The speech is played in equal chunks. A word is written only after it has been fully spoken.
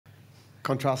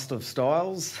Contrast of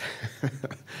styles.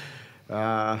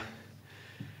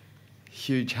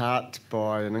 Huge heart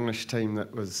by an English team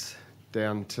that was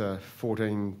down to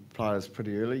 14 players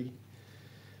pretty early.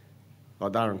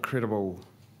 Like, they're incredible.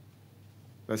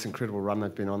 That's an incredible run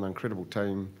they've been on. They're an incredible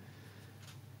team.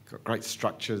 Got great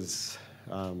structures.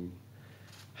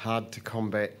 Hard to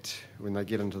combat when they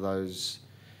get into those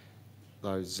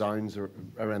zones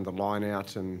around the line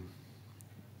out and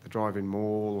the drive-in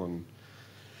maul,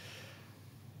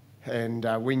 and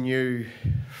we knew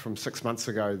from 6 months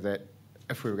ago that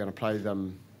if we were going to play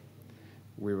them,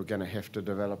 we were going to have to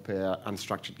develop our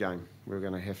unstructured game. We were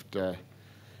going to have to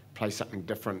play something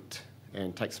different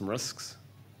and take some risks.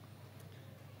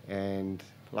 And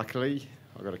luckily,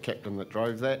 I got a captain that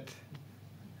drove that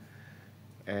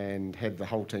and had the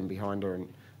whole team behind her,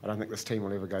 and I don't think this team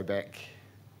will ever go back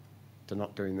to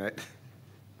not doing that.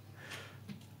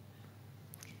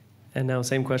 And now,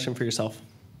 same question for yourself.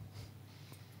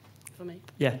 For me?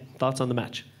 Yeah, thoughts on the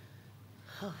match?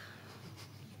 Oh,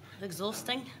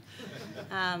 exhausting.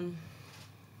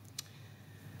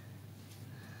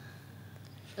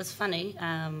 It's funny.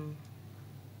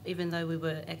 Even though we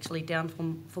were actually down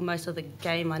for most of the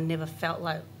game, I never felt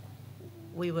like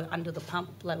we were under the pump,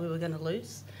 like we were going to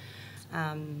lose.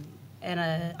 And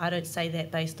I don't say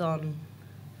that based on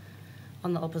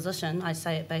the opposition. I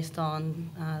say it based on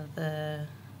the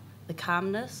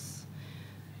calmness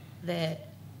that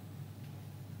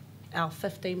our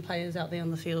 15 players out there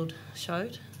on the field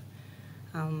showed.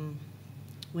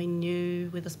 We knew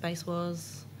where the space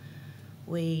was.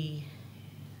 We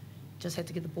just had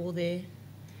to get the ball there,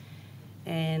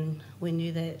 and we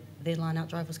knew that their line-out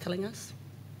drive was killing us.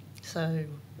 So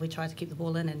we tried to keep the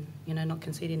ball in and, not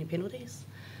concede any penalties.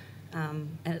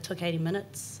 And it took 80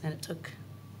 minutes, and it took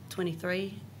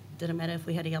 23. Didn't matter if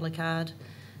we had a yellow card.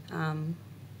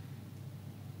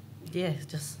 Yeah,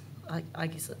 just I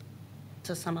guess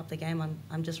to sum up the game,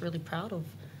 I'm just really proud of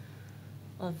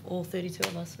all 32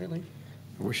 of us, really.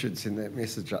 We should send that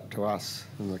message up to us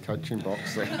in the coaching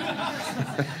box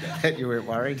that you weren't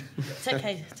worried. It's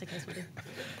okay, sweetie.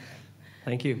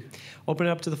 Thank you. Open it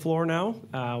up to the floor now.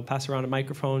 I'll pass around a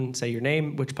microphone, say your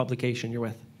name, which publication you're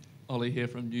with. Ollie here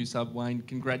from New Sub Wayne.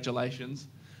 Congratulations.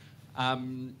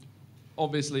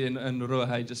 Obviously, and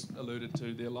Ruahei just alluded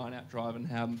to their line-out drive and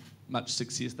how much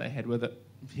success they had with it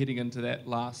heading into that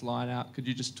last line-out. Could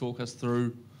you just talk us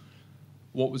through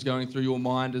what was going through your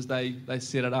mind as they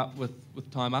set it up with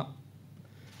time up?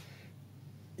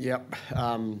 Yep.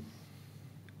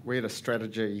 We had a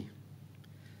strategy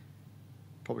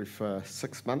probably for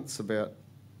 6 months about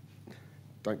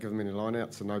don't give them any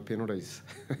line-outs and no penalties.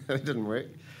 It didn't work.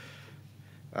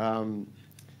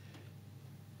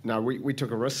 No, we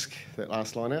took a risk that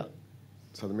last line-out.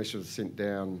 So the message was sent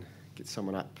down, get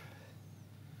someone up.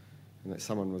 And that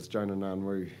someone was Jonah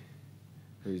Nanwu,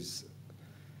 who's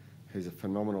a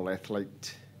phenomenal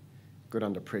athlete, good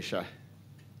under pressure,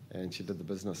 and she did the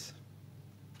business.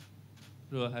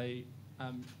 Hey,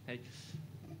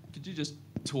 could you just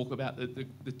talk about the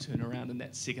turnaround in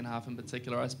that second half in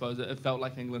particular? I suppose it felt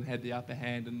like England had the upper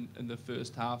hand in the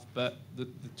first half, but the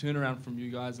turnaround from you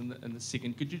guys in the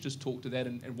second, could you just talk to that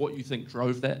and what you think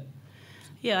drove that?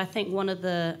 Yeah, I think one of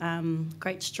the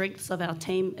great strengths of our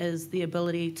team is the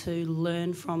ability to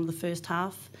learn from the first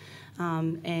half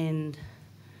and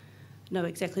know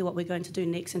exactly what we're going to do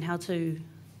next and how to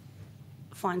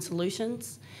find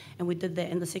solutions. And we did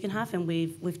that in the second half, and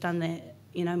we've done that,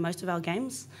 most of our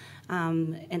games.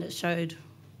 And it showed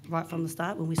right from the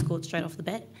start when we scored straight off the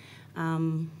bat.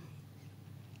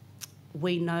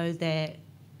 We know that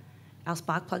our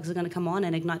spark plugs are going to come on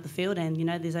and ignite the field, and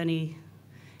there's only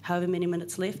however many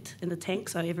minutes left in the tank,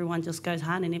 so everyone just goes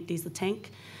hard and empties the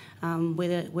tank.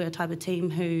 We're a type of team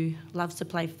who loves to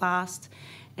play fast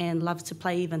and loves to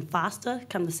play even faster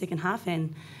come the second half,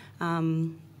 and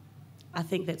I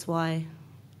think that's why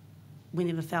we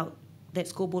never felt that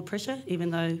scoreboard pressure,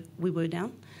 even though we were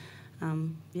down.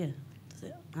 Yeah, does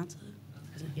that answer?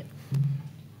 Yeah.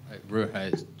 Hey,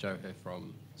 Ruahei, it's Joe here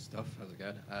from Stuff. How's it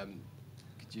going?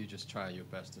 Could you just try your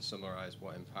best to summarise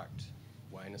what impact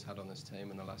Wayne has had on this team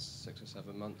in the last 6 or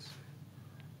 7 months?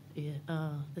 Yeah,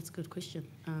 that's a good question.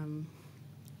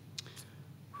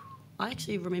 I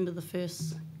actually remember the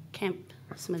first camp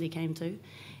Smithy came to,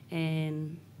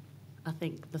 and I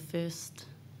think the first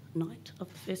night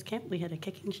of the first camp we had a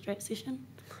kicking strat session,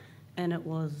 and it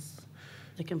was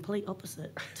the complete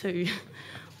opposite to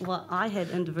what I had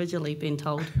individually been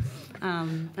told.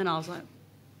 And I was like,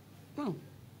 oh.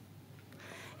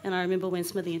 And I remember when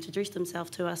Smithy introduced himself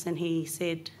to us and he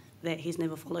said that he's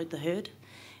never followed the herd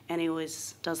and he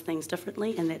always does things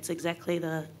differently, and that's exactly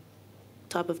the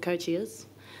type of coach he is.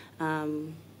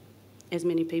 as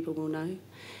many people will know.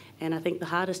 And I think the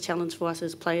hardest challenge for us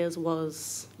as players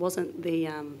wasn't the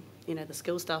the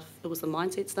skill stuff, it was the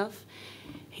mindset stuff.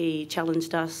 He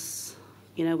challenged us,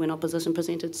 when opposition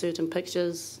presented certain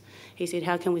pictures. He said,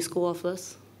 how can we score off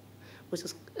this?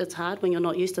 It's hard when you're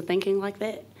not used to thinking like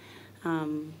that.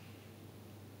 And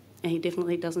he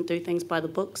definitely doesn't do things by the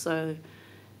book, so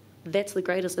that's the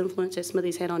greatest influence that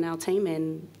Smithy's had on our team,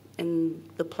 and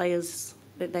the players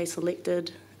that they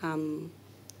selected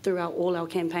throughout all our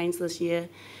campaigns this year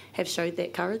have showed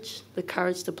that courage, the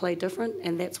courage to play different,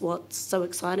 and that's what's so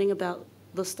exciting about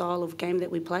the style of game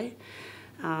that we play.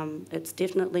 It's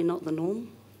definitely not the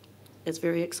norm. It's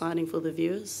very exciting for the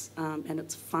viewers, and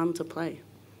it's fun to play.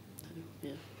 So,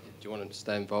 yeah. Do you want him to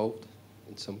stay involved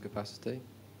in some capacity?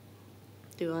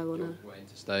 Do I want to? Wayne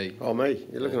to stay? Oh, me?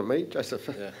 You're looking at me, Joseph?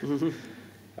 Yeah.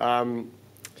 I'm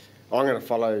going to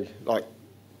follow, I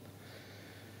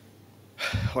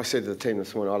said to the team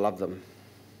this morning, I love them.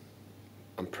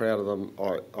 I'm proud of them.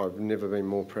 I've never been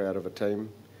more proud of a team,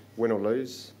 win or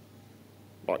lose.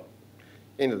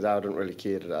 End of the day, I didn't really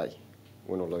care today,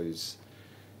 win or lose.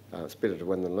 It's better to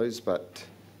win than lose, but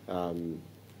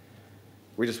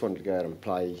we just wanted to go out and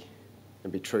play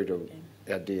and be true to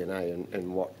our DNA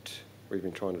and what we've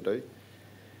been trying to do.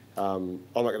 I'm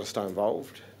not going to stay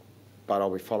involved, but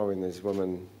I'll be following these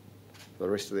women for the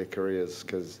rest of their careers,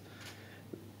 because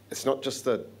it's not just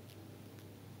the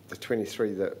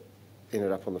 23 that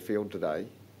ended up on the field today.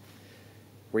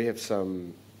 We have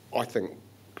some, I think,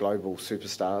 global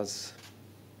superstars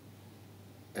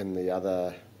in the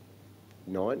other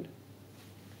 9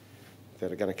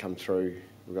 that are going to come through.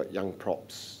 We've got young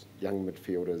props, young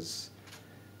midfielders,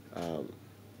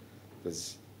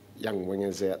 there's young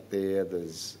wingers out there.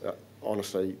 There's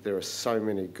honestly, there are so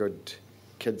many good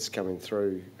kids coming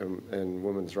through in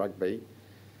women's rugby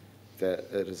that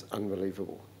it is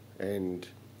unbelievable. And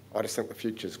I just think the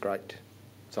future's great.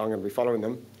 So I'm going to be following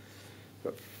them,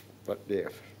 but yeah,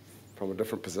 from a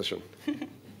different position. And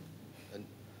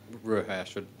Ruhe, I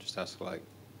should just ask,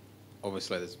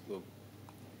 obviously,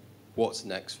 what's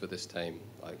next for this team?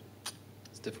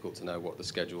 It's difficult to know what the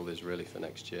schedule is really for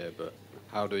next year, but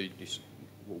how do you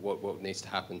what needs to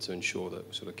happen to ensure that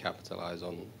we sort of capitalise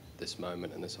on this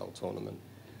moment and this whole tournament?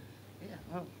 Yeah,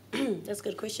 well, that's a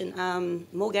good question.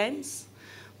 More games,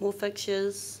 more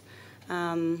fixtures.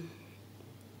 For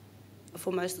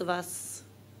most of us,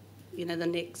 the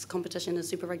next competition is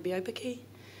Super Rugby Opaki.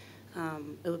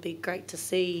 It would be great to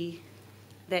see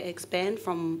that expand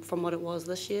from what it was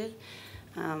this year.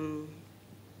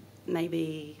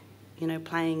 Maybe,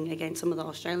 playing against some of the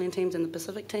Australian teams and the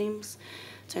Pacific teams,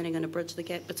 turning going to bridge the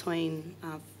gap between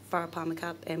Wharapama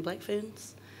Cup and Black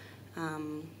Ferns.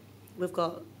 We've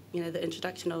got, the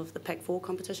introduction of the Pac-4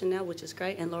 competition now, which is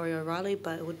great, and Laurie O'Reilly,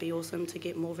 but it would be awesome to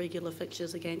get more regular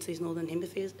fixtures against these Northern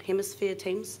Hemisphere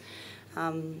teams.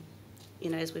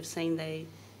 As we've seen, they're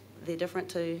different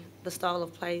to the style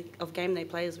of game they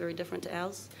play is very different to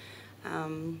ours.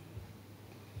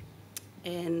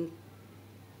 And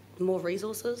more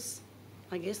resources,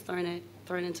 I guess, thrown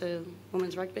into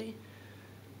women's rugby,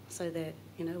 so that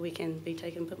we can be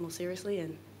taken a bit more seriously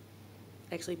and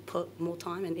actually put more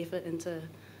time and effort into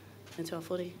our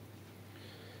footy.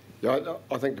 Yeah,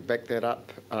 I think to back that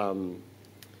up, I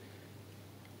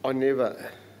never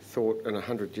thought in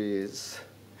 100 years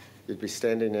you'd be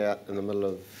standing out in the middle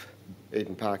of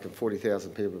Eden Park and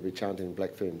 40,000 people would be chanting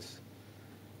Black Ferns.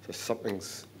 So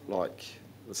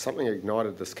something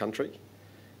ignited this country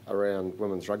around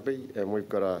women's rugby, and we've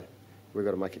got to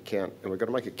make it count, and we've got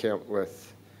to make it count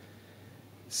with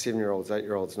 7-year-olds,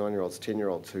 8-year-olds, 9-year-olds,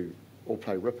 10-year-olds who all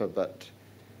play ripper, but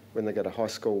when they go to high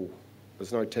school,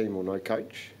 there's no team or no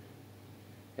coach,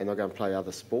 and they'll go and play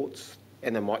other sports,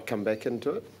 and they might come back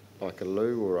into it, like a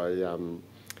Lou or a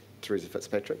Teresa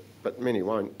Fitzpatrick, but many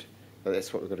won't. But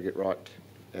that's what we've got to get right.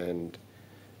 And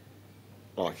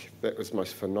that was the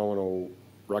most phenomenal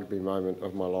rugby moment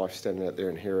of my life, standing out there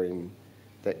and hearing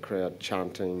that crowd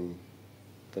chanting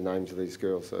the names of these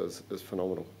girls. It was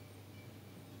phenomenal.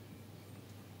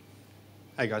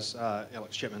 Hey guys,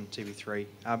 Alex Chapman, TV3.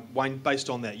 Wayne, based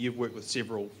on that, you've worked with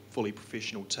several fully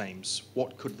professional teams.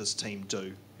 What could this team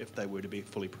do if they were to be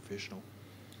fully professional?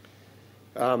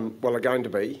 Well, they're going to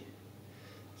be.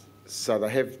 So they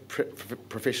have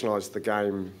professionalised the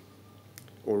game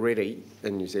already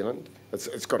in New Zealand.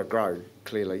 It's got to grow,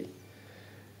 clearly.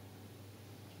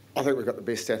 I think we've got the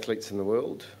best athletes in the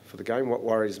world for the game. What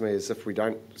worries me is if we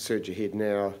don't surge ahead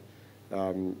now,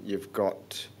 you've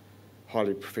got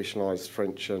highly professionalised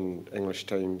French and English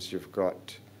teams. You've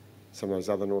got some of those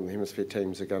other Northern Hemisphere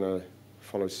teams are going to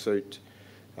follow suit.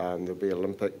 There'll be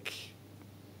Olympic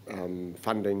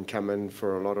funding come in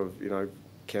for a lot of,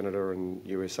 Canada and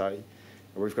USA.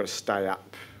 And we've got to stay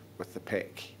up with the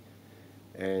pack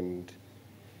and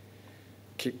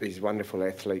keep these wonderful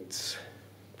athletes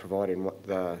providing what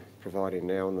they're providing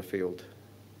now in the field.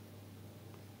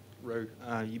 Ru,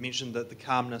 you mentioned that the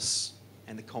calmness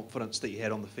and the confidence that you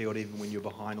had on the field even when you were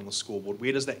behind on the scoreboard.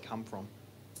 Where does that come from?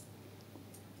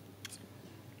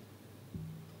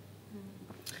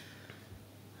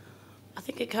 I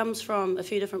think it comes from a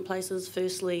few different places.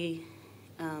 Firstly,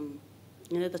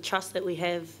 the trust that we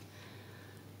have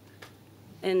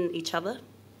in each other,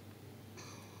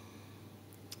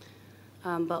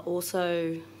 but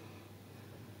also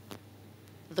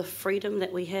the freedom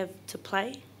that we have to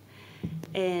play.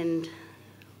 And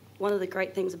one of the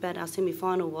great things about our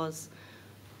semi-final was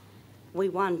we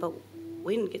won, but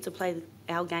we didn't get to play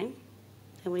our game,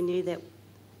 and we knew that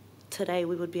today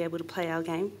we would be able to play our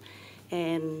game.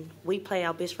 And we play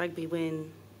our best rugby when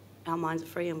our minds are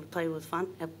free and we play with fun,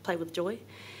 play with joy.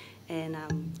 And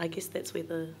I guess that's where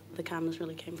the calmness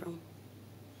really came from.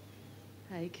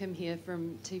 Hey, Kim here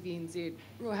from TVNZ.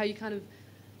 Roy, how you kind of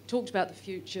talked about the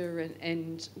future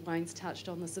and Wayne's touched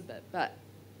on this a bit, but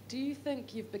do you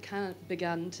think you've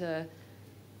begun to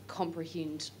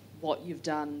comprehend what you've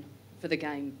done for the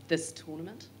game this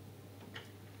tournament?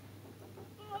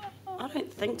 I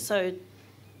don't think so,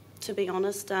 to be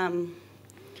honest.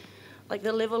 Like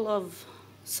the level of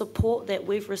support that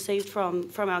we've received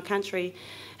from our country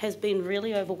has been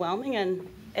really overwhelming, and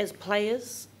as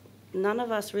players, none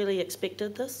of us really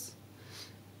expected this.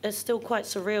 It's still quite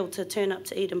surreal to turn up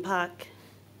to Eden Park.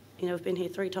 We've been here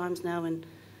 3 times now and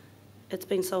it's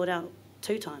been sold out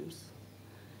 2 times.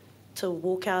 To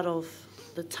walk out of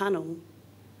the tunnel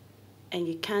and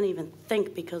you can't even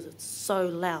think because it's so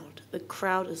loud. The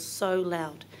crowd is so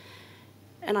loud.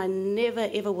 And I never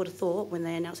ever would have thought when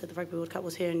they announced that the Rugby World Cup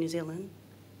was here in New Zealand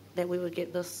that we would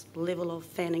get this level of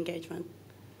fan engagement,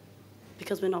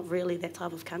 because we're not really that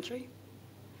type of country.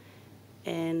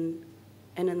 And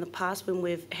in the past, when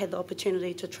we've had the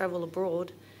opportunity to travel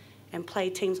abroad and play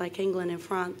teams like England and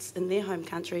France in their home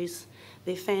countries,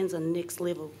 their fans are next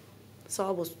level. So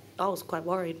I was quite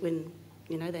worried when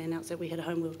they announced that we had a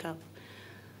home World Cup.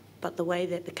 But the way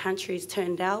that the countries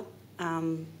turned out,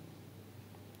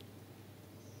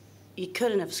 you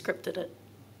couldn't have scripted it.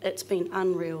 It's been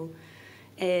unreal.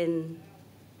 And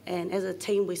as a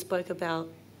team, we spoke about,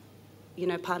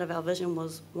 part of our vision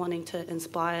was wanting to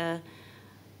inspire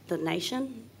the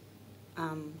nation.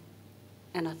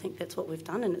 And I think that's what we've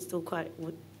done, and it's still quite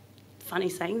funny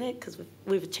saying that because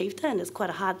we've achieved it, and it's quite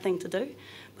a hard thing to do,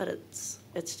 but it's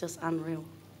just unreal.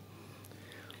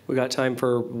 We got time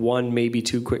for 1, maybe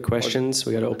 2 quick questions.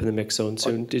 We got to open the mix zone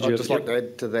soon. I'd just like to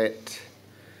add to that.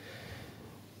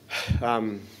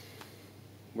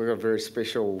 We've got a very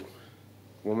special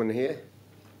woman here.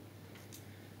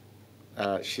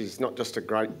 She's not just a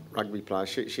great rugby player.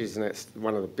 She's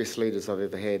one of the best leaders I've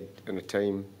ever had in a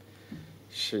team.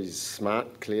 She's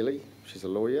smart, clearly. She's a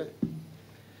lawyer.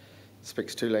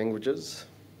 Speaks 2 languages.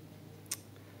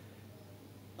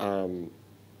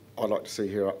 I'd like to see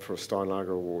her up for a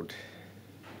Steinlager Award.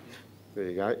 There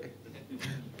you go.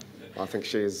 I think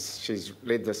she's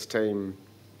led this team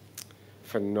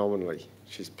phenomenally.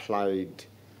 She's played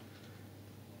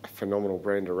a phenomenal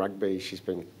brand of rugby. She's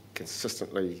been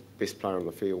consistently best player on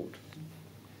the field.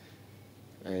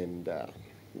 And I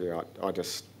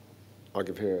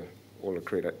give her all the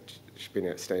credit. She's been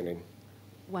outstanding.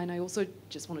 Wayne, I also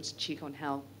just wanted to check on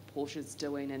how Portia's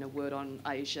doing, and a word on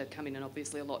Aisha coming in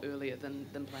obviously a lot earlier than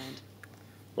planned.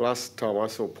 Well, last time I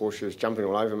saw Portia, she was jumping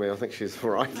all over me. I think she's all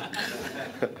right.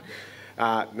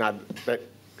 No,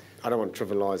 I don't want to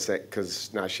trivialise that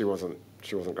because no, she wasn't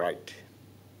great.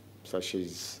 So she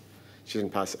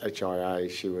didn't pass HIA.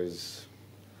 She was,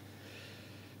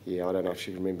 I don't know if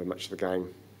she can remember much of the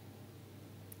game.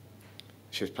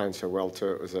 She was playing so well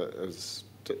too. It was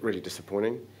really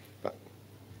disappointing. But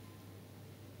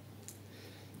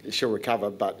she'll recover.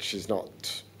 But she's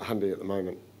not handy at the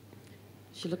moment.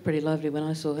 She looked pretty lovely when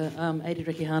I saw her. Adi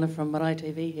Rikihana from Marae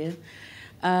TV here.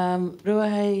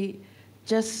 Ruahei,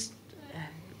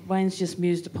 Wayne's just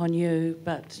mused upon you,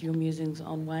 but your musings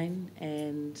on Wayne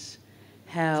and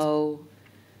how,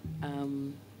 you're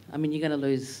going to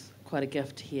lose quite a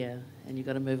gift here and you've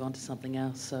got to move on to something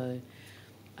else. So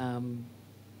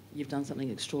you've done something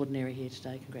extraordinary here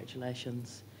today.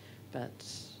 Congratulations. But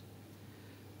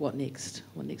what next?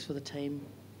 What next for the team?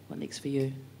 What next for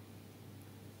you?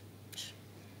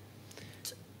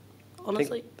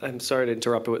 Honestly, I'm sorry to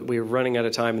interrupt, but we're running out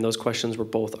of time, and those questions were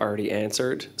both already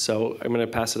answered. So I'm going to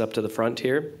pass it up to the front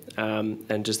here,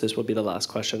 and just this will be the last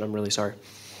question. I'm really sorry.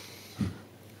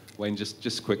 Wayne,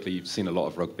 just quickly, you've seen a lot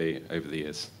of rugby over the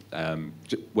years.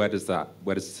 Where does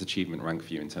this achievement rank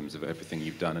for you in terms of everything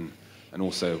you've done, and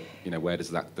also, where does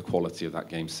the quality of that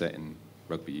game sit in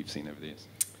rugby you've seen over the years?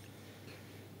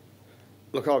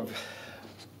 Look,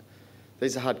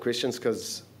 these are hard questions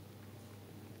because,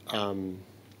 I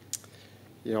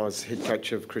was head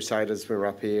coach of Crusaders when we were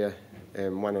up here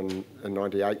and won in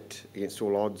 '98 against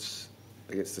all odds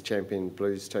against the champion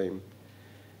Blues team.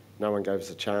 No one gave us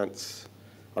a chance.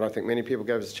 I don't think many people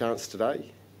gave us a chance today.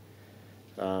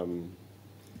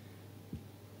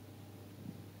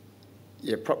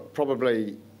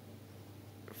 Probably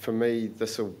for me,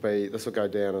 this will go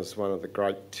down as one of the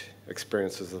great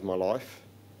experiences of my life.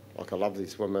 Like, I love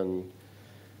these women.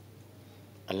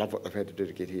 I love what they've had to do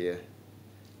to get here,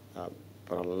 but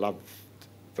I love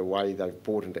the way they've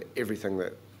bought into everything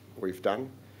that we've done.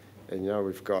 And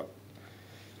we've got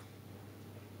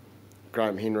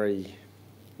Graham Henry,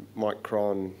 Mike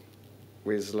Cron,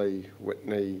 Wesley,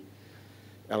 Whitney,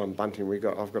 Alan Bunting.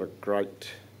 I've got a great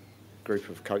group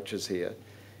of coaches here,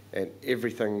 and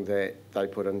everything that they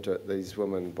put into it, these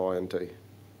women buy into,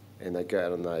 and they go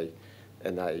out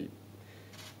and they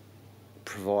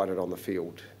provide it on the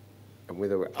field. And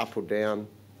whether we're up or down,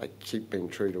 they keep being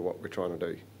true to what we're trying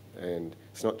to do. And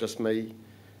it's not just me.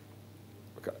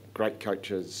 We've got great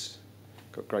coaches,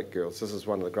 got great girls. This is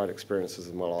one of the great experiences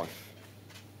of my life.